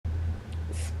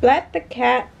Splat the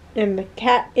Cat and the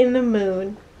Cat in the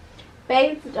Moon,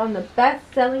 based on the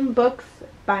best-selling books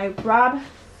by Rob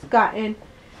SCOTTON,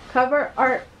 cover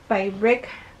art by Rick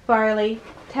Farley,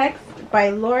 text by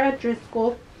Laura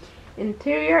Driscoll,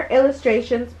 interior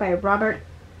illustrations by Robert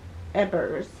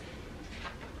EBERZ.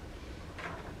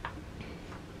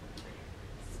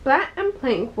 Splat and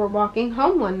Plank were walking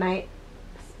home one night.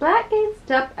 Splat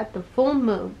gazed up at the full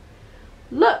moon.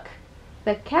 "Look,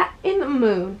 the cat in the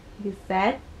moon," he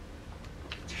said.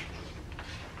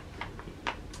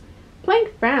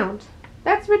 Plank frowned.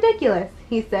 "That's ridiculous,"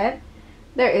 he said.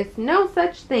 "There is no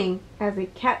such thing as a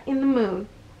cat in the moon."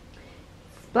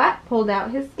 Splat pulled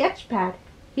out his sketch pad.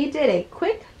 He did a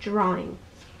quick drawing.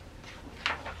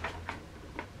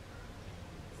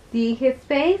 "See his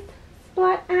face?"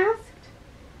 Splat asked.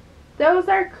 "Those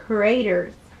are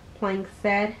craters," Plank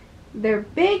said. "They're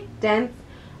big dents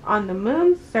on the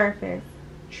moon's surface.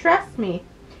 Trust me,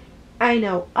 I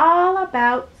know all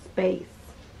about space."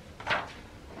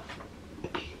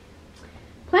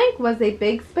 Plank was a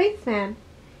big space fan.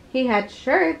 He had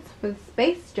shirts with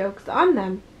space jokes on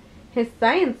them. His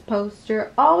science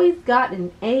poster always got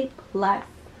an A+.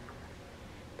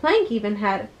 Plank even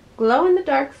had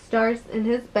glow-in-the-dark stars in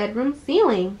his bedroom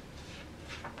ceiling.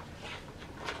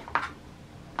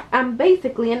 "I'm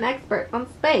basically an expert on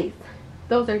space.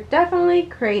 Those are definitely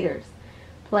craters,"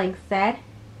 Plank said.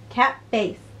 "Cat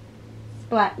face,"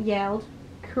 Splat yelled.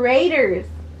 "Craters,"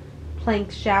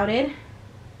 Plank shouted.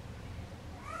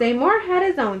 Seymour had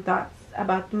his own thoughts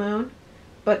about the moon,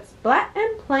 but Splat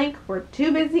and Plank were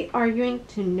too busy arguing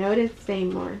to notice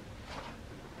Seymour.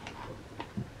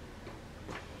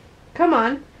 "Come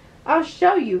on, I'll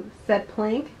show you," said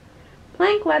Plank.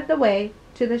 Plank led the way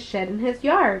to the shed in his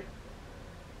yard.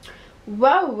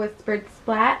 "Whoa," whispered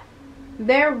Splat.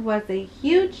 There was a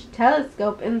huge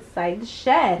telescope inside the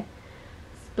shed.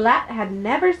 Splat had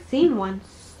never seen one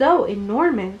so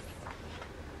enormous.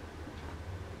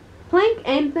 Plank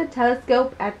aimed the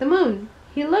telescope at the moon.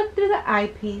 He looked through the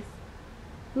eyepiece.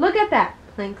 "Look at that,"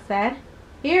 Plank said.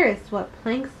 Here is what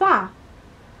Plank saw.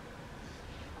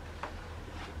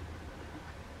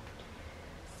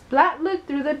 Splat looked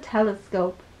through the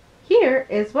telescope. Here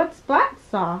is what Splat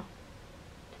saw.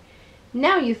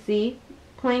 "Now you see?"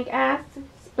 Plank asked.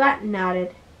 Splat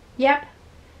nodded. "Yep,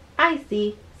 I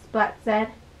see," Splat said.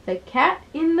 "The cat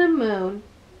in the moon."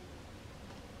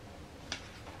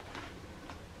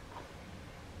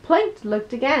 Plank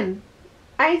looked again.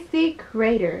 "I see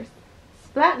craters."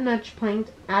 Splat nudged Plank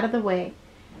out of the way.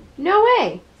 "No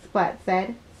way," Splat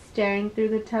said, staring through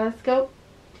the telescope.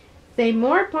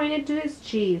 Seymour pointed to his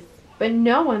cheese, but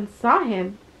no one saw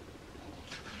him.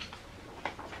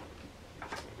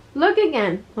 "Look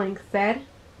again," Plank said.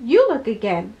 "You look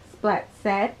again," Splat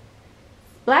said.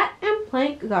 Splat and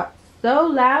Plank got so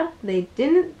loud they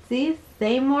didn't see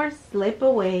Seymour slip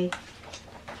away.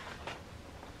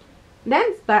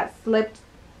 Then Splat slipped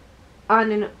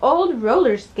on an old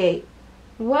roller skate.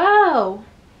 Whoa!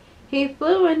 He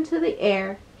flew into the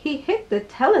air. He hit the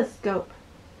telescope.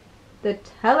 The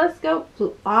telescope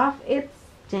flew off its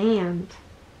stand.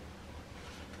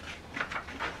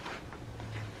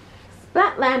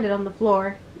 Splat landed on the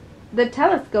floor. The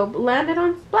telescope landed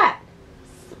on Splat.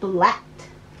 Splat!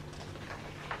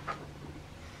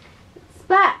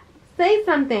 "Splat, say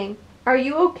something. Are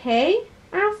you okay?"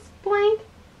 asked Plank.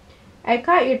 "I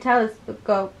caught your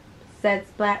telescope," said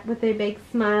Splat with a big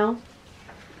smile.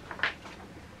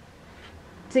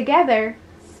 Together,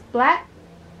 Splat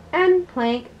and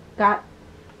Plank got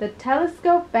the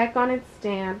telescope back on its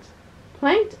stand.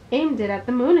 Plank aimed it at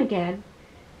the moon again.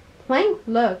 Plank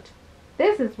looked.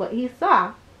 This is what he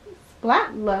saw.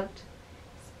 Splat looked.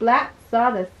 Splat saw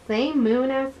the same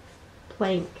moon as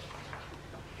Plank.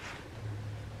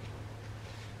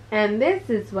 And this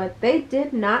is what they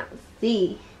did not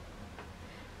see.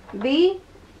 The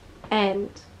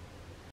end.